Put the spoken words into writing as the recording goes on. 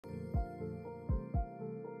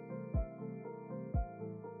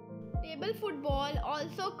Table football,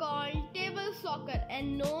 also called table soccer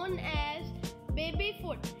and known as baby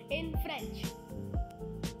foot in French.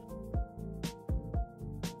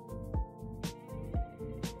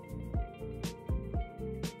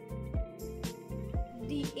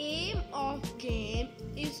 The aim of game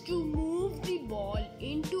is to move the ball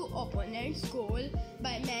into opponent's goal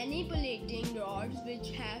by manipulating rods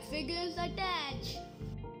which have figures attached.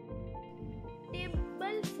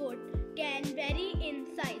 Table foot can vary in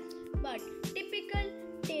size, but typical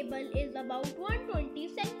table is about 120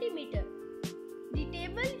 cm. The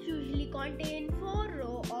table usually contains 4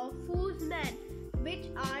 rows of foosball, which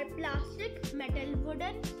are plastic, metal,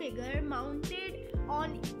 wooden figure mounted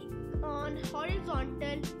on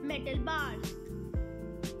horizontal metal bars.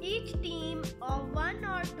 Each team of 1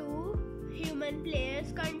 or 2 human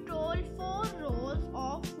players control 4 rows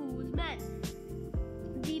of foosball.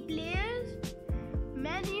 The players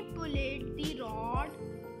manipulate the rod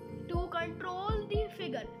to control the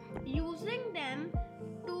figure, using them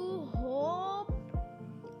to hop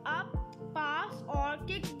up, pass or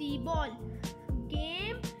kick the ball.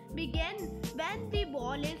 Game begins when the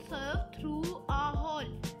ball is served through a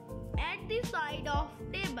hole at the side of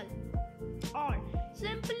table, or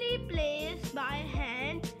simply placed by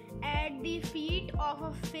hand at the feet of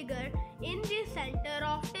a figure in the center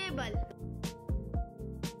of table.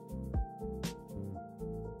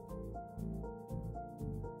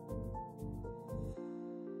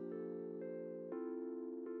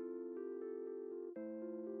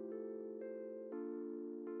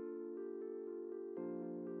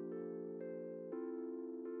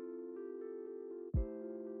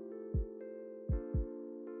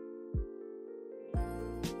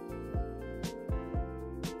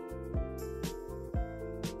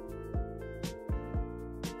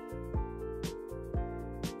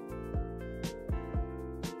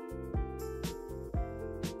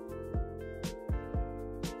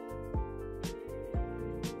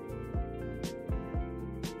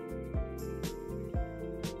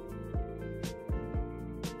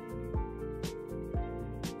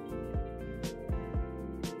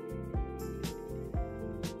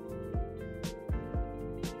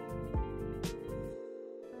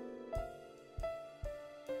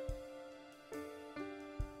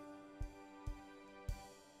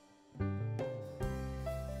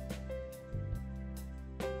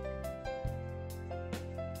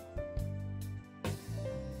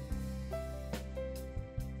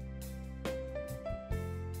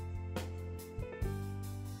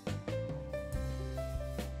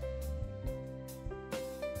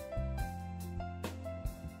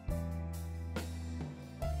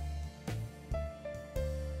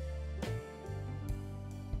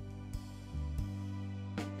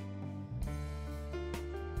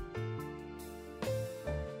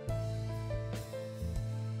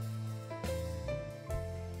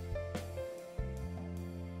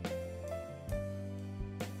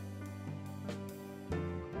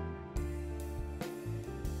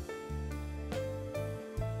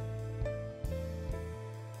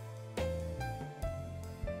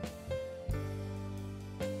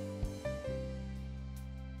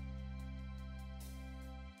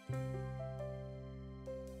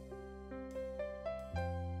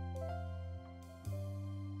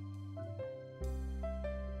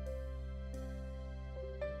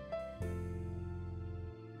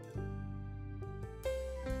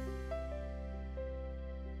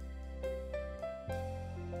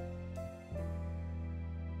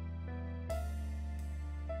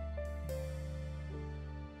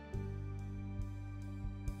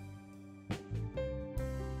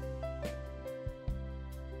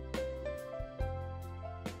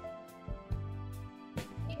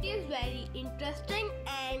 It is very interesting